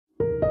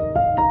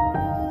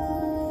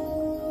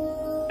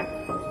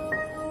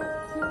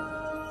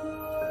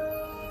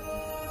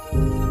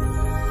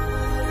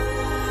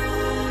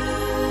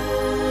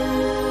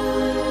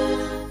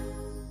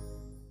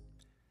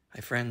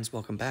friends,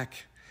 welcome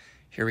back.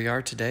 Here we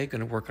are today, going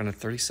to work on a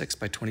 36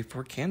 by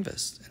 24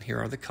 canvas, and here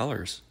are the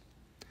colors.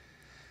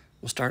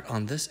 We'll start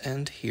on this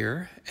end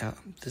here.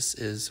 This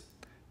is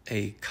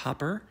a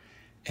copper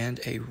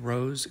and a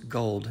rose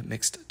gold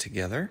mixed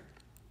together.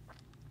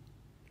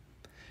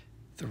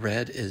 The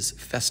red is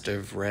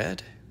festive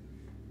red.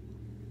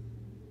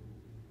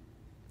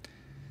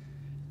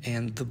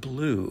 And the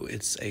blue,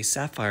 it's a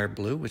sapphire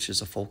blue, which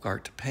is a folk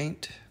art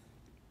paint.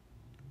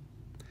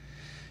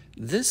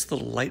 This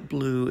little light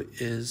blue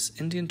is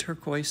Indian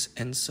turquoise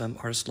and some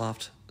Artist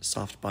Loft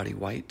soft body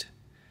white.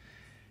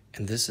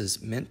 And this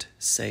is mint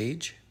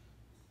sage.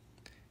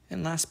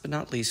 And last but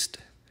not least,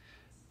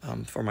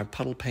 for my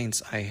puddle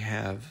paints, I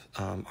have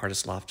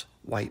Artist Loft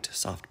white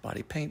soft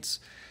body paints.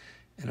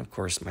 And of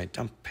course my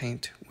dump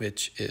paint,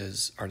 which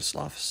is Artist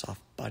Loft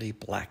soft body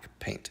black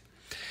paint.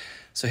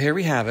 So here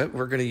we have it.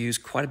 We're going to use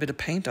quite a bit of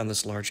paint on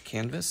this large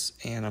canvas,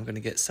 and I'm going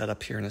to get set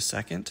up here in a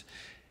second,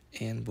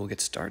 and we'll get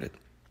started.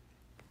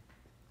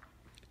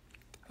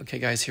 Okay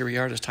guys, here we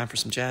are. It's time for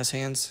some jazz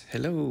hands.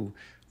 Hello,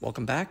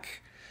 welcome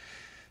back.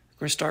 We're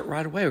going to start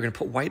right away. We're going to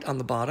put white on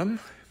the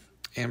bottom,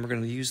 and we're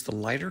going to use the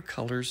lighter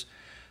colors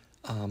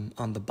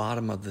on the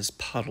bottom of this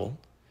puddle.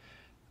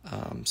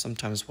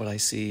 Sometimes what I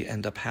see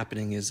end up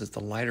happening is that the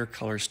lighter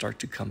colors start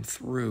to come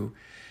through,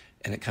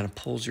 and it kind of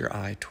pulls your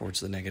eye towards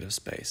the negative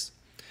space.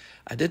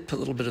 I did put a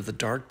little bit of the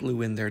dark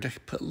blue in there to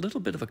put a little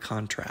bit of a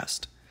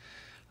contrast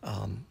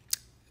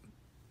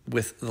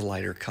with the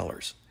lighter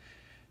colors.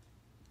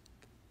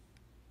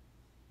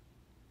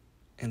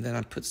 And then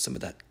I put some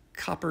of that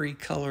coppery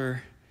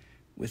color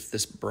with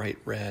this bright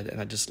red,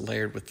 and I just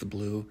layered with the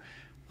blue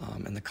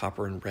and the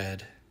copper and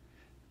red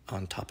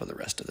on top of the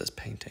rest of this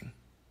painting.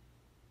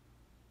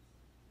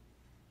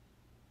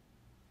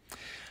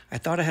 I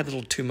thought I had a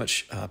little too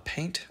much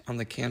paint on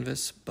the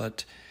canvas,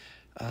 but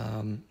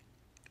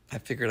I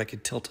figured I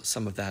could tilt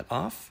some of that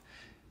off,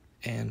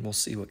 and we'll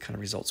see what kind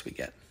of results we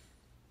get.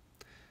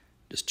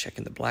 Just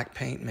checking the black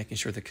paint, making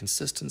sure the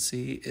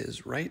consistency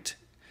is right.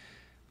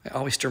 I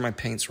always stir my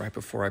paints right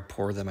before I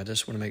pour them. I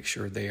just want to make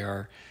sure they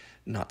are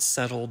not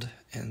settled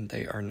and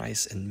they are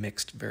nice and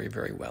mixed very,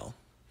 very well.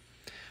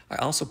 I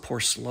also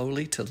pour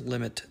slowly to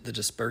limit the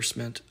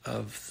disbursement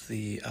of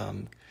the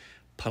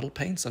puddle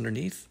paints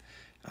underneath.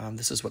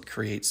 This is what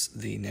creates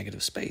the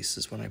negative space,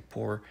 is when I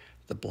pour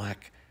the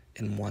black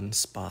in one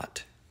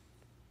spot.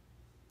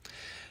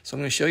 So I'm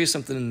going to show you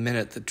something in a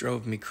minute that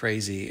drove me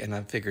crazy, and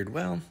I figured,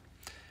 well,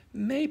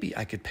 maybe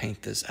I could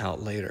paint this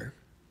out later.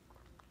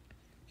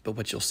 But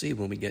what you'll see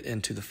when we get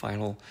into the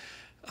final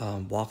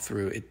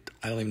walkthrough,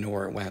 I don't even know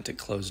where it went. It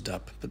closed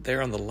up. But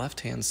there on the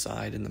left-hand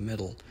side in the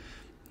middle,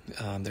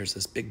 there's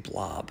this big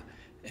blob,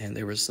 and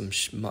there was some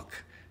schmuck.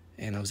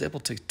 And I was able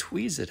to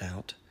tweeze it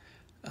out,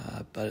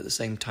 but at the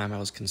same time I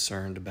was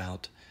concerned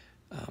about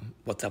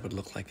what that would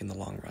look like in the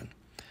long run.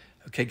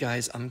 Okay,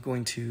 guys, I'm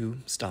going to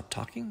stop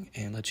talking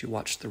and let you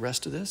watch the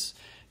rest of this.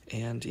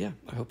 And yeah,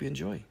 I hope you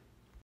enjoy.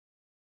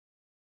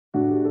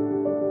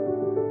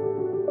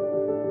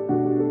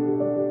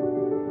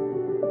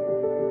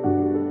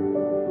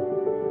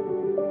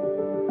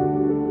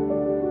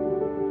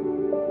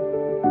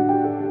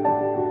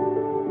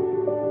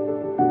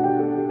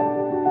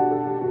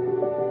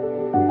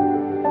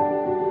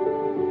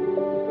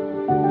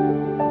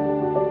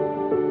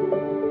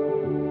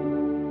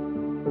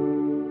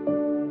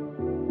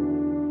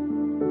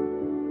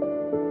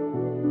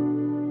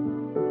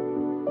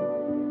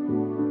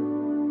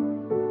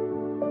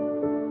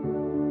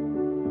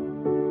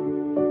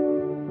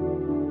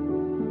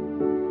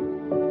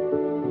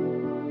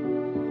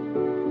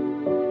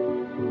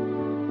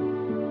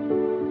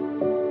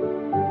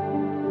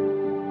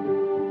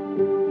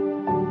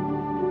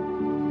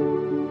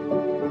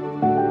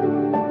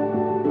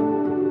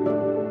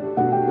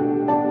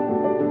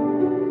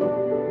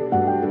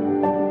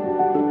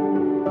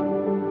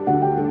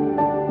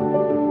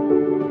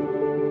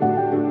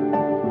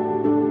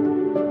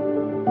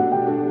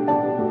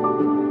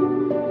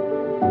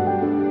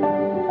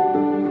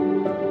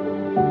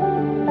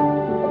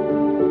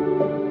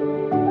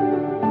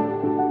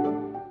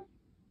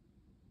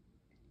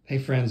 Hey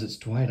friends, it's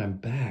Dwight. I'm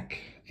back.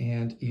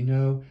 And you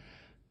know,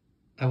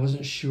 I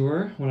wasn't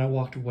sure when I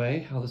walked away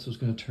how this was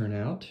going to turn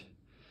out.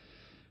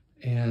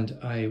 And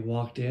I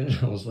walked in and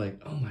I was like,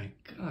 oh my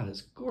God,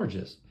 it's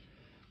gorgeous.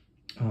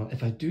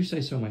 If I do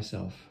say so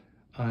myself,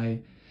 I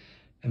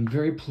am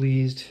very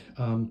pleased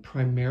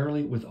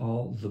primarily with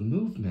all the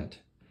movement.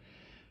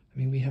 I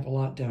mean, we have a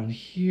lot down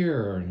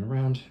here and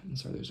around. I'm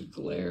sorry, there's a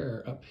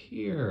glare up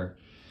here.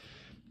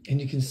 And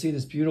you can see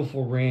this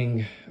beautiful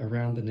ring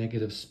around the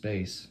negative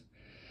space.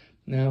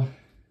 Now,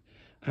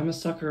 I'm a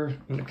sucker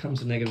when it comes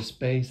to negative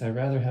space. I'd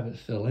rather have it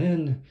fill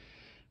in.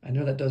 I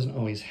know that doesn't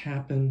always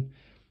happen,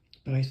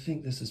 but I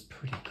think this is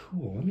pretty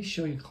cool. Let me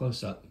show you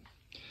close up.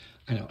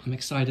 I know, I'm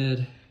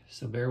excited,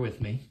 so bear with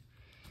me.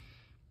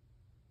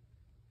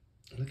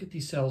 Look at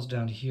these cells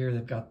down here.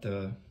 They've got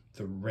the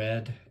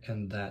red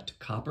and that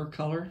copper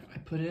color I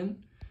put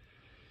in.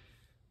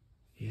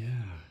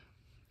 Yeah,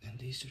 and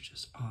these are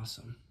just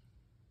awesome.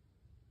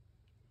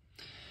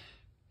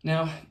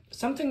 Now,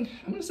 I'm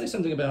gonna say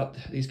something about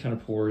these kind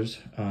of pours.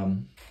 If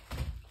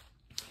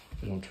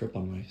I don't trip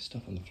on my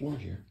stuff on the floor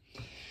here.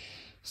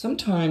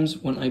 Sometimes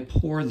when I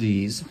pour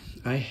these,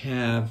 I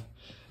have,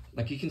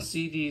 like you can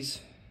see these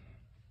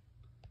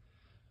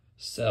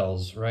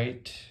cells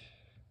right,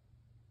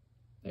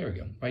 there we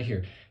go, right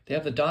here. They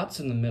have the dots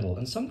in the middle,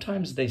 and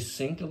sometimes they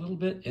sink a little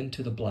bit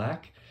into the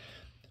black.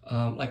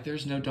 Like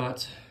there's no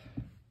dots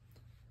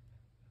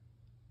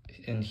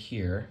in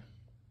here.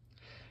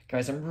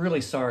 Guys, I'm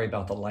really sorry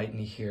about the light in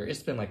here.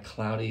 It's been like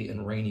cloudy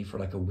and rainy for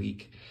like a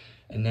week,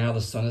 and now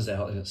the sun is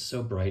out and it's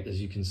so bright, as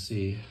you can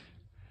see.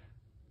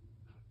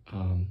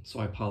 So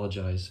I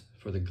apologize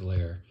for the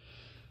glare.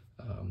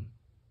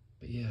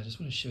 But yeah, I just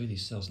want to show you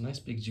these cells. Nice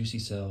big juicy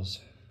cells.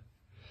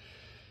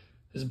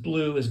 This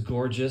blue is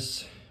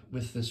gorgeous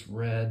with this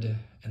red,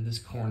 and this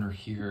corner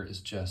here is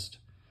just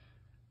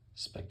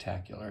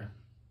spectacular.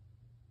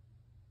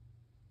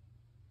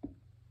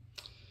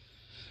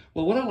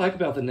 Well, what I like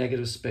about the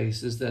negative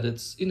space is that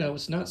it's, you know,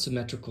 it's not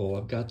symmetrical.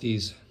 I've got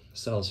these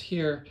cells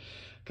here,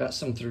 got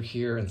some through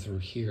here and through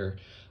here.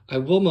 I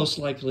will most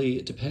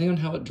likely, depending on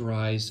how it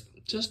dries,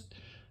 just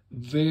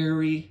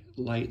very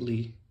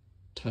lightly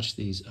touch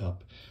these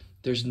up.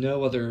 There's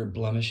no other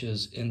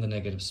blemishes in the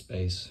negative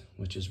space,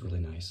 which is really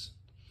nice.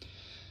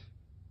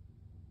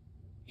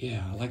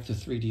 Yeah, I like the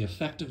 3D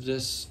effect of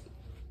this.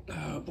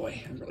 Oh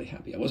boy, I'm really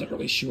happy. I wasn't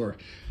really sure.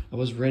 I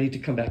was ready to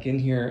come back in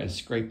here and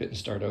scrape it and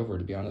start over,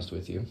 to be honest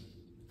with you.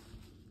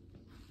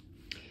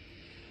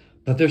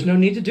 But there's no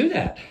need to do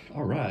that.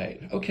 All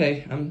right,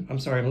 okay, I'm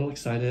sorry, I'm a little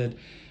excited.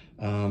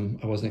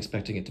 I wasn't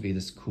expecting it to be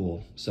this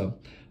cool. So,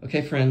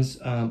 okay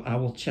friends, I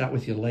will chat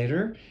with you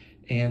later,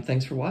 and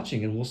thanks for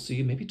watching, and we'll see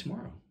you maybe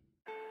tomorrow.